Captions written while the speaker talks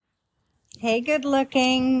Hey, good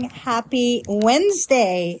looking. Happy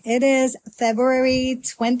Wednesday. It is February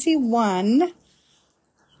 21,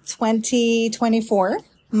 2024.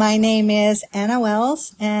 My name is Anna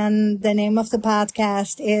Wells, and the name of the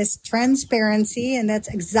podcast is Transparency, and that's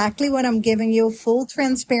exactly what I'm giving you. Full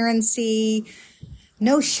transparency,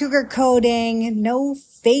 no sugarcoating, no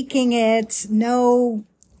faking it, no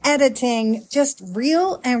editing, just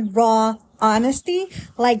real and raw honesty,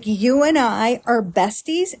 like you and I are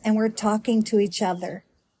besties and we're talking to each other.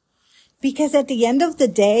 Because at the end of the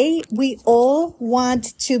day, we all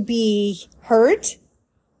want to be heard,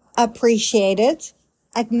 appreciated,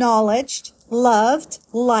 acknowledged, loved,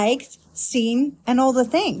 liked, seen, and all the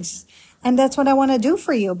things. And that's what I want to do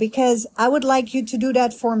for you, because I would like you to do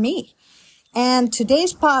that for me. And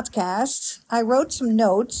today's podcast, I wrote some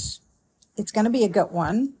notes. It's going to be a good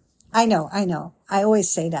one. I know. I always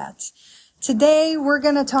say that. Today, we're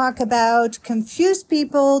going to talk about confused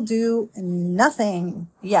people do nothing.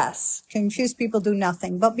 Yes, confused people do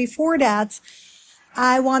nothing. But before that,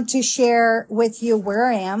 I want to share with you where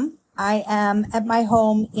I am. I am at my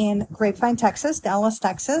home in Grapevine, Texas, Dallas,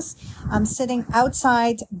 Texas. I'm sitting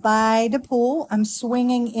outside by the pool. I'm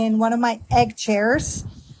swinging in one of my egg chairs,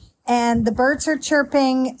 and the birds are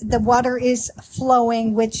chirping. The water is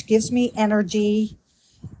flowing, which gives me energy.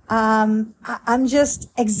 I'm just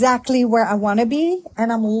exactly where I want to be,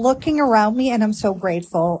 and I'm looking around me, and I'm so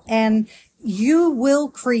grateful. And you will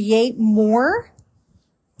create more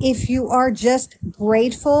if you are just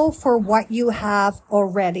grateful for what you have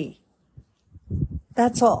already.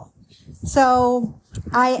 That's all. So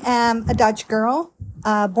I am a Dutch girl,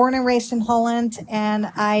 born and raised in Holland,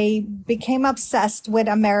 and I became obsessed with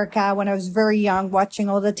America when I was very young, watching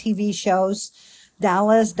all the TV shows.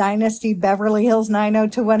 Dallas, Dynasty, Beverly Hills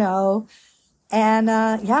 90210. And,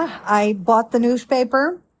 I bought the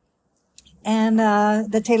newspaper and,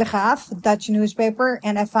 the Telegraaf, Dutch newspaper,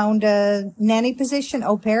 and I found a nanny position,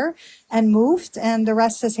 au pair, and moved, and the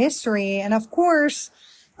rest is history. And of course,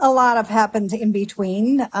 a lot have happened in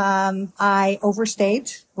between. I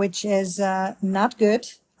overstayed, which is, not good,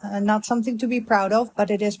 not something to be proud of,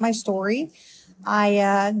 but it is my story.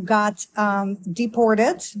 I got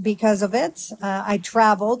deported because of it. I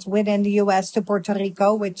traveled within the U.S. to Puerto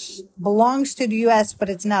Rico, which belongs to the U.S., but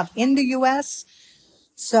it's not in the U.S.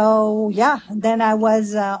 So, then I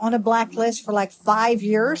was on a blacklist for like 5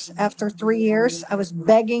 years. After 3 years, I was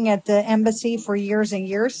begging at the embassy for years and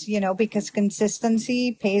years, because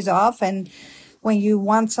consistency pays off. And when you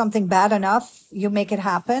want something bad enough, you make it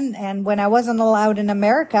happen. And when I wasn't allowed in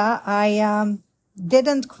America, I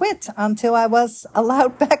didn't quit until I was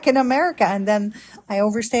allowed back in America. And then I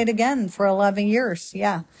overstayed again for 11 years.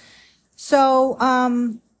 Yeah. So,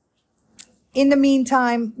 in the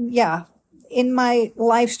meantime, in my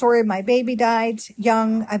life story, my baby died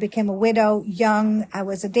young. I became a widow young. I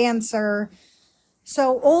was a dancer.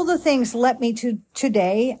 So all the things led me to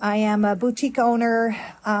today. I am a boutique owner,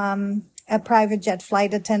 a private jet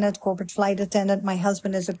flight attendant, corporate flight attendant. My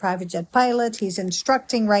husband is a private jet pilot. He's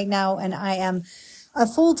instructing right now, and I am a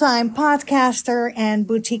full-time podcaster and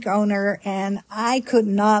boutique owner, and I could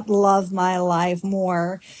not love my life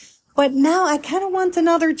more. But now I kind of want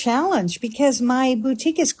another challenge because my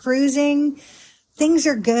boutique is cruising. Things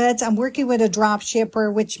are good. I'm working with a drop shipper,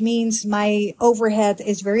 which means my overhead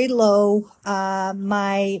is very low.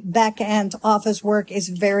 My back-end office work is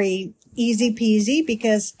very easy peasy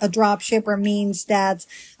because a drop shipper means that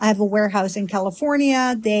I have a warehouse in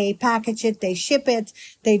California. They package it, they ship it,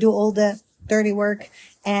 they do all the dirty work,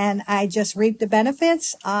 and I just reap the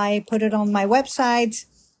benefits. I put it on my website,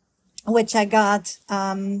 which I got a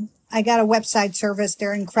website service.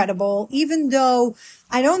 They're incredible, even though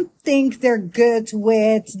I don't think they're good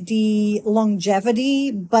with the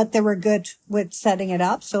longevity, but they were good with setting it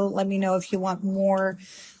up. So let me know if you want more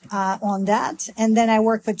on that. And then I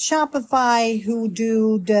work with Shopify, who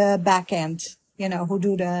do the back end, who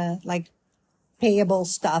do the payable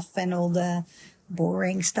stuff and all the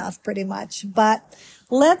boring stuff pretty much. But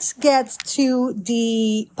let's get to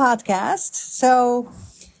the podcast. So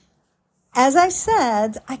as I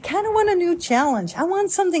said, I kind of want a new challenge. I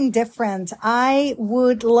want something different. I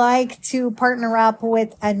would like to partner up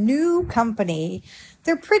with a new company.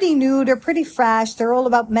 They're pretty new. They're pretty fresh. They're all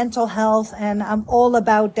about mental health. And I'm all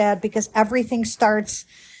about that because everything starts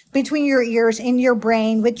between your ears, in your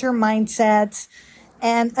brain, with your mindset.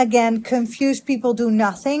 And again, confused people do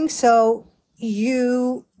nothing. So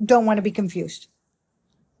you don't want to be confused,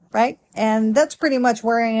 right? And that's pretty much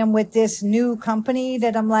where I am with this new company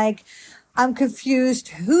that I'm confused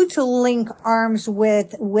who to link arms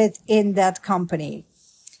with within that company.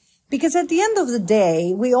 Because at the end of the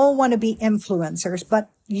day, we all want to be influencers, but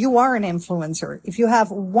you are an influencer. If you have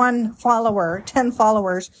 1 follower, 10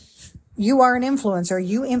 followers, you are an influencer.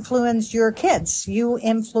 You influence your kids. You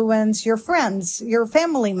influence your friends, your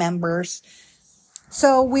family members.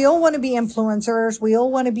 So we all want to be influencers. We all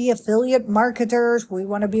want to be affiliate marketers. We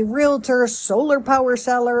want to be realtors, solar power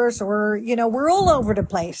sellers, or, we're all over the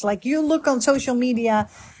place. Like, you look on social media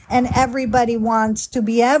and everybody wants to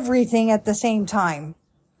be everything at the same time.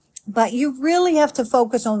 But you really have to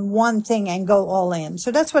focus on one thing and go all in.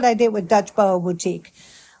 So that's what I did with Dutch Boho Boutique.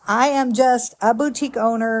 I am just a boutique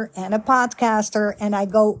owner and a podcaster, and I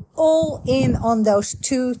go all in on those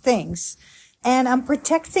 2 things. And I'm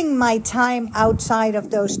protecting my time outside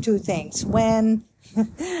of those 2 things. And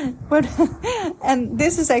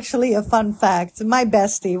this is actually a fun fact.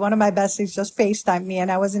 One of my besties just FaceTimed me,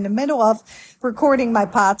 and I was in the middle of recording my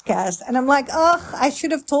podcast. And I'm like, I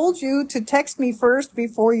should have told you to text me first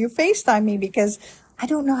before you FaceTime me, because I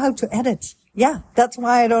don't know how to edit. Yeah, that's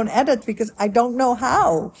why I don't edit, because I don't know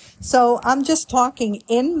how. So I'm just talking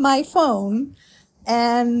in my phone,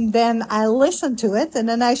 and then I listen to it, and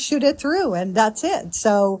then I shoot it through, and that's it.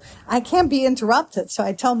 So I can't be interrupted. So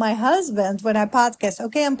I tell my husband when I podcast,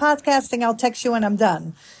 okay, I'm podcasting, I'll text you when I'm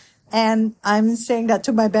done. And I'm saying that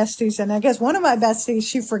to my besties, and I guess one of my besties,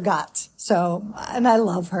 she forgot. So, and I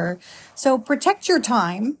love her. So protect your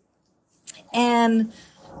time. And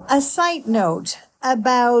a side note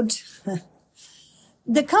about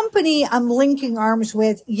the company I'm linking arms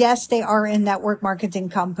with, yes, they are a network marketing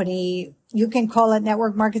company. You can call it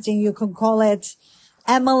network marketing. You can call it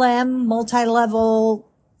MLM, multi-level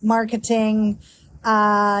marketing.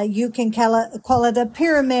 You can call it a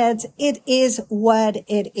pyramid. It is what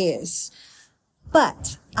it is.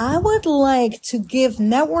 But I would like to give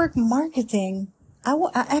network marketing,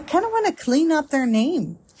 I kind of want to clean up their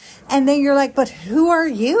name. And then you're like, but who are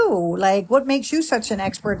you? Like, what makes you such an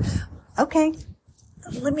expert? Okay,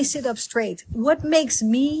 let me sit up straight. What makes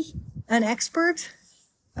me an expert?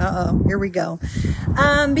 Here we go.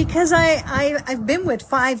 Because I've been with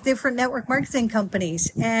 5 different network marketing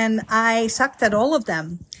companies, and I sucked at all of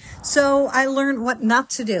them. So I learned what not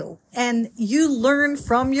to do. And you learn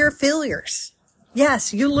from your failures.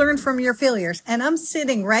 Yes, you learn from your failures. And I'm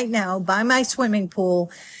sitting right now by my swimming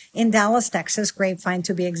pool in Dallas, Texas, Grapevine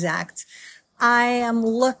to be exact. I am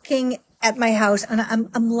looking at my house, and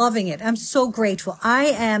I'm loving it. I'm so grateful. I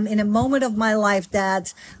am in a moment of my life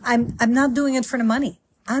that I'm not doing it for the money.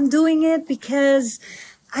 I'm doing it because,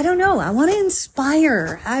 I don't know, I want to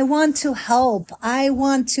inspire. I want to help. I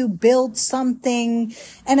want to build something.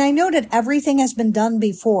 And I know that everything has been done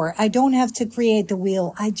before. I don't have to create the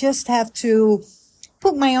wheel. I just have to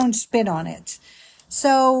put my own spin on it.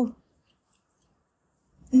 So,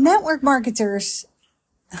 network marketers,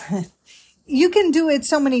 you can do it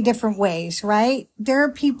so many different ways, right? There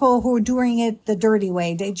are people who are doing it the dirty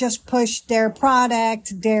way. They just push their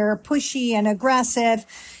product. They're pushy and aggressive,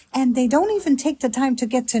 and they don't even take the time to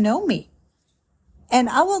get to know me. And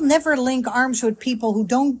I will never link arms with people who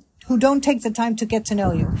don't take the time to get to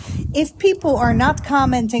know you. If people are not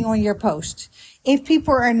commenting on your post, if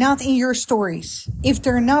people are not in your stories, if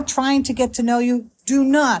they're not trying to get to know you, do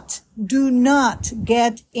not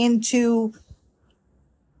get into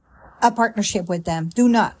a partnership with them. Do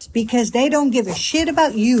not, because they don't give a shit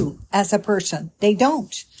about you as a person. They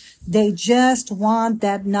don't. They just want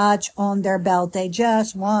that notch on their belt. They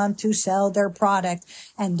just want to sell their product.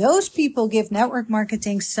 And those people give network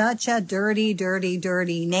marketing such a dirty, dirty,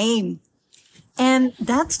 dirty name. And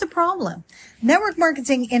that's the problem. Network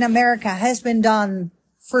marketing in America has been done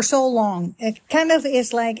for so long. It kind of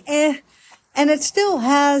is like, and it still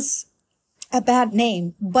has a bad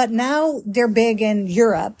name, but now they're big in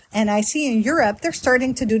Europe. And I see in Europe, they're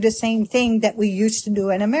starting to do the same thing that we used to do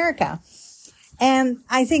in America. And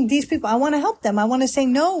I think these people, I want to help them. I want to say,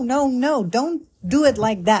 no, don't do it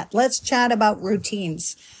like that. Let's chat about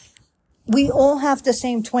routines. We all have the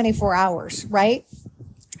same 24 hours, right?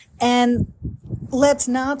 And let's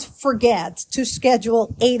not forget to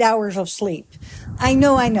schedule 8 hours of sleep. I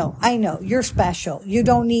know. You're special. You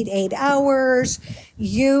don't need 8 hours.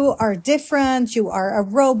 You are different. You are a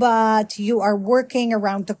robot. You are working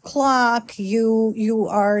around the clock. You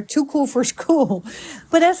are too cool for school.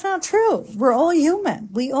 But that's not true. We're all human.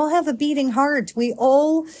 We all have a beating heart. We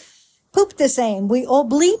all poop the same. We all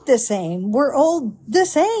bleed the same. We're all the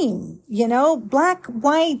same, black,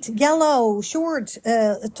 white, yellow, short,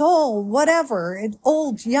 tall, whatever,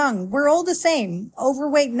 old, young. We're all the same.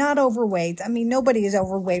 Overweight, not overweight. I mean, nobody is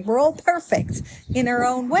overweight. We're all perfect in our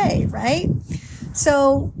own way, right?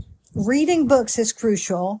 So reading books is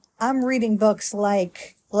crucial. I'm reading books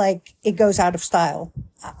like like it goes out of style.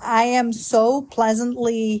 I am so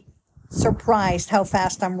pleasantly surprised how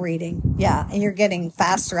fast I'm reading. Yeah. And you're getting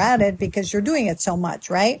faster at it because you're doing it so much,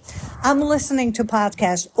 right? I'm listening to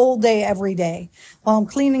podcasts all day, every day, while I'm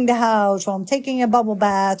cleaning the house, while I'm taking a bubble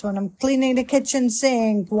bath, when I'm cleaning the kitchen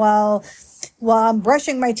sink, while I'm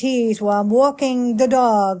brushing my teeth, while I'm walking the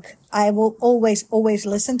dog. I will always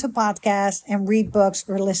listen to podcasts and read books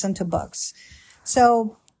or listen to books.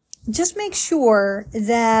 So just make sure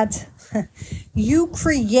that you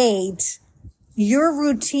create your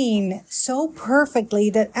routine so perfectly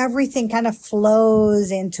that everything kind of flows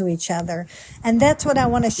into each other. And that's what I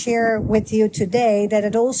want to share with you today, that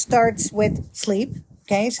it all starts with sleep.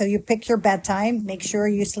 Okay. So you pick your bedtime, make sure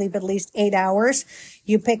you sleep at least 8 hours.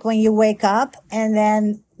 You pick when you wake up, and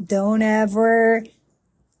then don't ever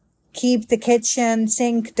keep the kitchen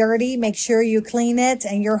sink dirty. Make sure you clean it,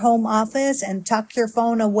 and your home office, and tuck your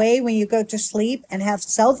phone away when you go to sleep, and have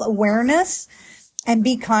self-awareness and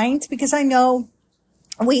be kind, because I know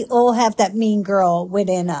we all have that mean girl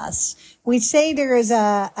within us. We say there is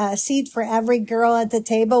a seat for every girl at the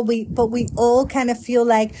table, but we all kind of feel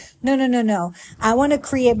like, no. I want to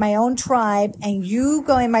create my own tribe, and you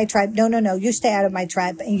go in my tribe. No. You stay out of my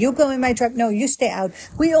tribe. And you go in my tribe. No, you stay out.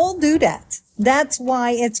 We all do that. That's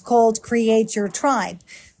why it's called Create Your Tribe.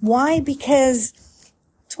 Why? Because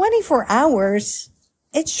 24 hours,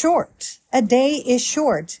 it's short. A day is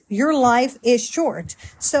short. Your life is short.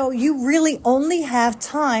 So you really only have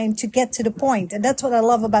time to get to the point. And that's what I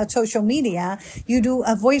love about social media. You do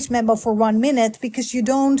a voice memo for 1 minute because you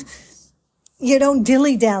don't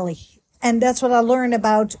dilly-dally. And that's what I learned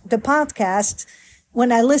about the podcast.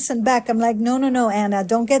 When I listen back, I'm like, no, Anna,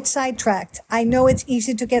 don't get sidetracked. I know it's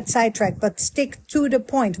easy to get sidetracked, but stick to the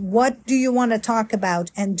point. What do you want to talk about?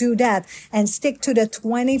 And do that. And stick to the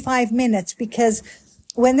 25 minutes, because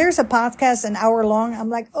when there's a podcast an hour long, I'm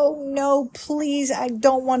like, oh no, please, I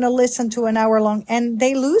don't want to listen to an hour long. And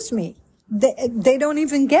they lose me. They don't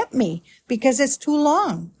even get me because it's too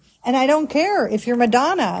long. And I don't care if you're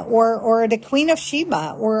Madonna or the Queen of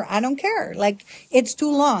Sheba, or I don't care. Like, it's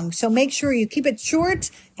too long. So make sure you keep it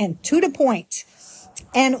short and to the point.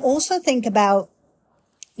 And also think about,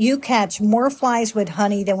 you catch more flies with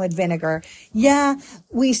honey than with vinegar. Yeah,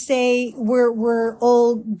 we say we're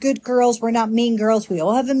all good girls. We're not mean girls. We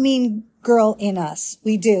all have a mean girl in us.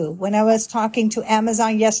 We do. When I was talking to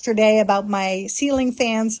Amazon yesterday about my ceiling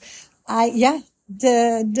fans,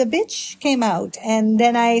 the bitch came out. And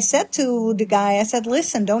then I said to the guy, I said,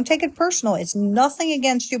 listen, don't take it personal. It's nothing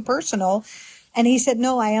against you personal. And he said,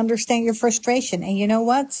 no, I understand your frustration. And you know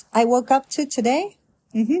what I woke up to today?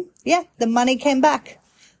 Yeah, the money came back.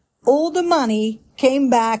 All the money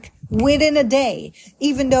came back within a day,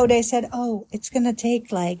 even though they said, oh, it's going to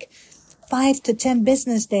take like 5 to 10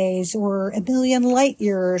 business days or a million light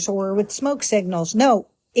years or with smoke signals. No,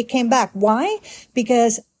 it came back. Why?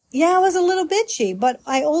 Because, yeah, I was a little bitchy, but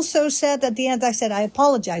I also said at the end, I said, I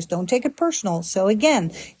apologize. Don't take it personal. So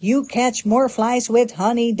again, you catch more flies with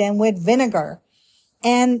honey than with vinegar,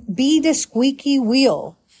 and be the squeaky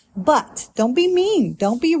wheel, but don't be mean.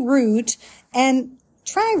 Don't be rude, and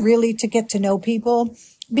try really to get to know people,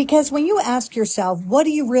 because when you ask yourself, what do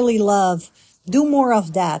you really love? Do more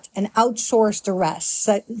of that and outsource the rest.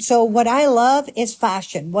 So what I love is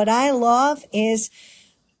fashion. What I love is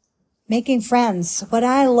making friends. What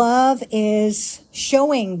I love is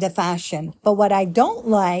showing the fashion. But what I don't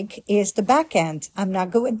like is the back end. I'm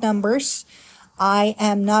not good with numbers. I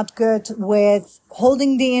am not good with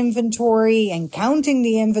holding the inventory and counting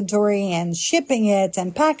the inventory and shipping it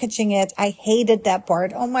and packaging it. I hated that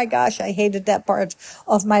part. Oh my gosh, I hated that part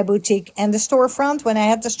of my boutique. And the storefront, when I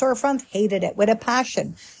had the storefront, hated it with a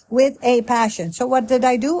passion. So what did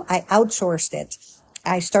I do? I outsourced it.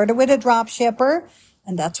 I started with a drop shipper,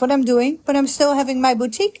 and that's what I'm doing, but I'm still having my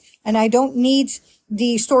boutique, and I don't need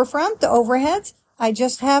the storefront, the overhead. I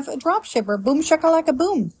just have a drop shipper. Boom shakalaka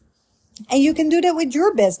boom. And you can do that with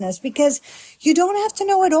your business, because you don't have to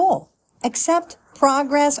know it all. Accept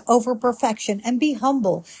progress over perfection and be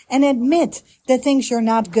humble and admit the things you're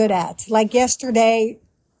not good at. Like yesterday,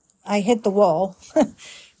 I hit the wall.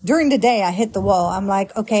 During the day, I hit the wall. I'm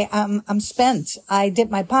like, okay, I'm spent. I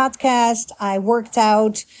did my podcast. I worked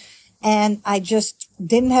out, and I just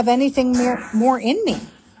didn't have anything more in me.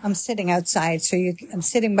 I'm sitting outside. I'm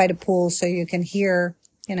sitting by the pool so you can hear,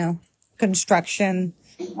 construction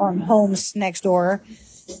on homes next door.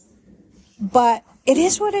 But it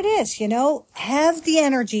is what it is, have the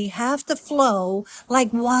energy, have the flow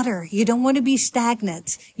like water. You don't want to be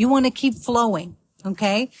stagnant. You want to keep flowing.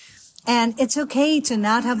 Okay. And it's okay to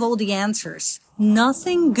not have all the answers.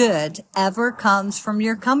 Nothing good ever comes from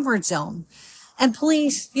your comfort zone. And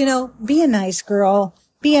please, be a nice girl.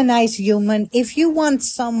 Be a nice human. If you want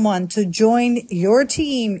someone to join your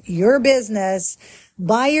team, your business,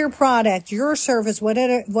 buy your product, your service,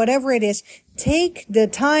 whatever it is, take the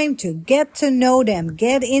time to get to know them,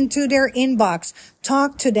 get into their inbox,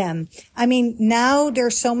 talk to them. I mean, now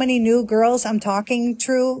there's so many new girls I'm talking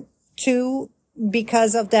to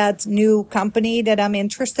because of that new company that I'm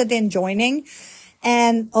interested in joining.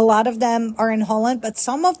 And a lot of them are in Holland, but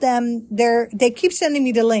some of them, they keep sending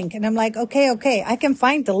me the link. And I'm like, okay, I can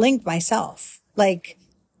find the link myself. Like,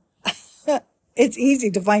 it's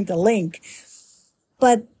easy to find the link.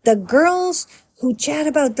 But the girls who chat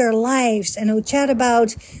about their lives and who chat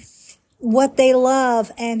about what they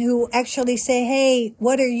love and who actually say, hey,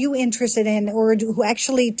 what are you interested in? Or who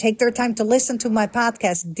actually take their time to listen to my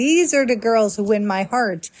podcast. These are the girls who win my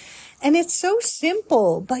heart. And it's so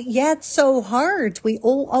simple, but yet so hard. We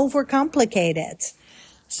all overcomplicate it.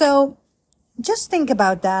 So just think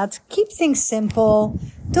about that. Keep things simple.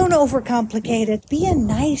 Don't overcomplicate it. Be a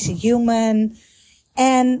nice human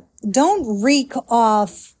and don't reek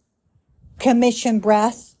off commission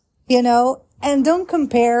breath, and don't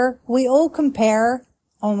compare. We all compare.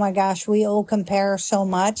 Oh my gosh, we all compare so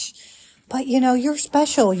much. But you're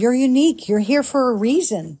special. You're unique. You're here for a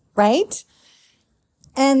reason, right?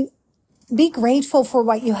 And be grateful for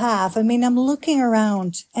what you have. I mean, I'm looking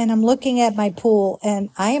around and I'm looking at my pool and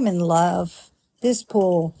I am in love. This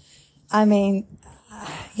pool. I mean,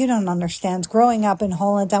 you don't understand. Growing up in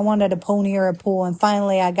Holland, I wanted a pony or a pool, and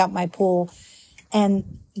finally I got my pool.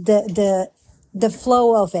 And the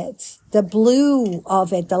flow of it, the blue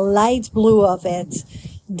of it, the light blue of it,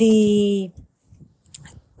 the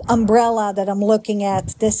umbrella that I'm looking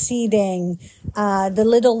at, the seating, the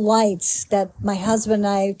little lights that my husband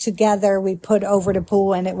and I together we put over the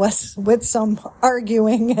pool, and it was with some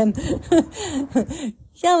arguing and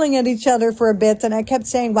yelling at each other for a bit. And I kept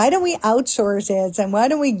saying, why don't we outsource it? And why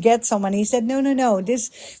don't we get someone? He said, no,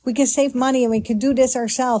 we can save money and we can do this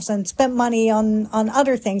ourselves and spend money on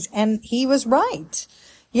other things. And he was right.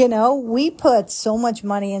 We put so much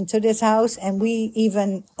money into this house and we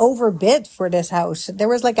even overbid for this house. There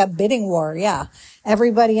was like a bidding war. Yeah.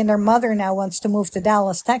 Everybody and their mother now wants to move to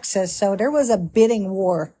Dallas, Texas. So there was a bidding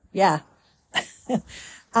war. Yeah.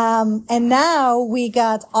 And now we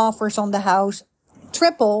got offers on the house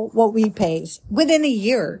triple what we paid within a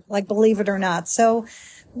year, like, believe it or not. So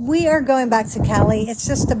we are going back to Cali. It's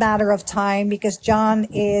just a matter of time because John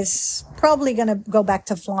is probably going to go back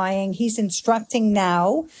to flying. He's instructing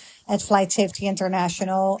now at Flight Safety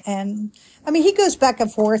International. And I mean, he goes back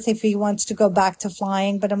and forth if he wants to go back to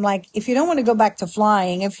flying. But I'm like, if you don't want to go back to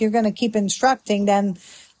flying, if you're going to keep instructing, then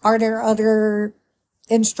are there other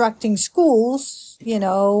instructing schools,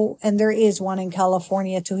 and there is one in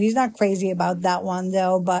California too. He's not crazy about that one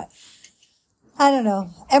though, but I don't know.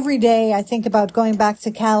 Every day I think about going back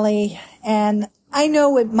to Cali, and I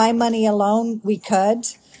know with my money alone we could.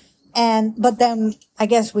 But then I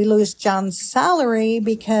guess we lose John's salary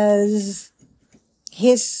because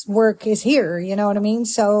his work is here. You know what I mean?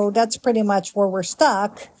 So that's pretty much where we're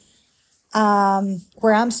stuck.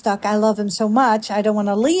 Where I'm stuck. I love him so much. I don't want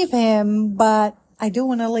to leave him, but I do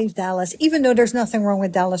want to leave Dallas, even though there's nothing wrong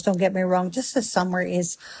with Dallas. Don't get me wrong. Just the summer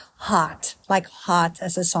is hot, like hot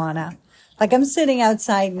as a sauna. Like I'm sitting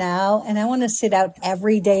outside now and I want to sit out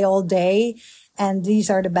every day, all day. And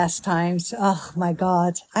these are the best times. Oh my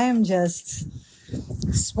God. I am just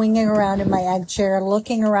swinging around in my egg chair,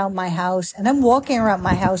 looking around my house, and I'm walking around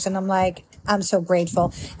my house and I'm like, I'm so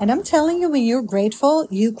grateful. And I'm telling you, when you're grateful,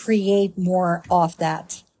 you create more of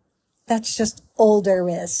that. That's just all there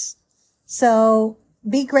is. So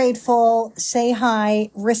be grateful, say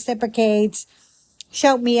hi, reciprocate,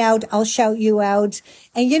 shout me out, I'll shout you out.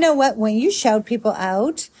 And you know what? When you shout people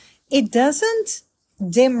out, it doesn't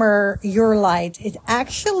dimmer your light. It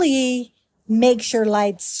actually makes your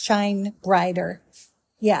light shine brighter.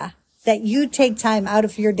 Yeah. That you take time out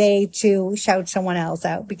of your day to shout someone else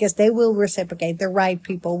out because they will reciprocate. The right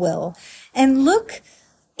people will. And look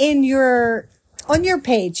on your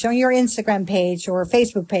page, on your Instagram page or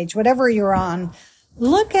Facebook page, whatever you're on,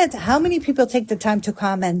 look at how many people take the time to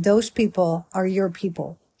comment. Those people are your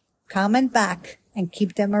people. Comment back and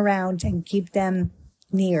keep them around and keep them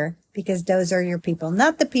near because those are your people,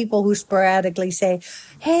 not the people who sporadically say,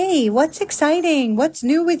 hey, what's exciting? What's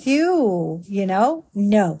new with you?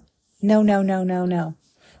 No.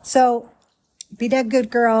 So be that good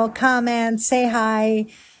girl, comment, say hi,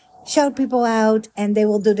 shout people out, and they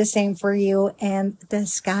will do the same for you. And the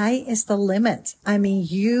sky is the limit. I mean,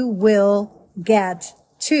 you will get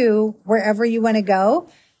to wherever you want to go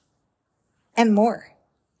and more.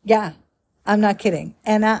 Yeah. I'm not kidding.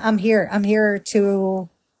 And I'm here. I'm here to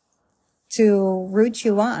root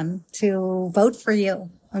you on, to vote for you.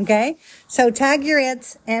 Okay? So tag your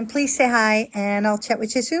its and please say hi and I'll chat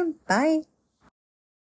with you soon. Bye.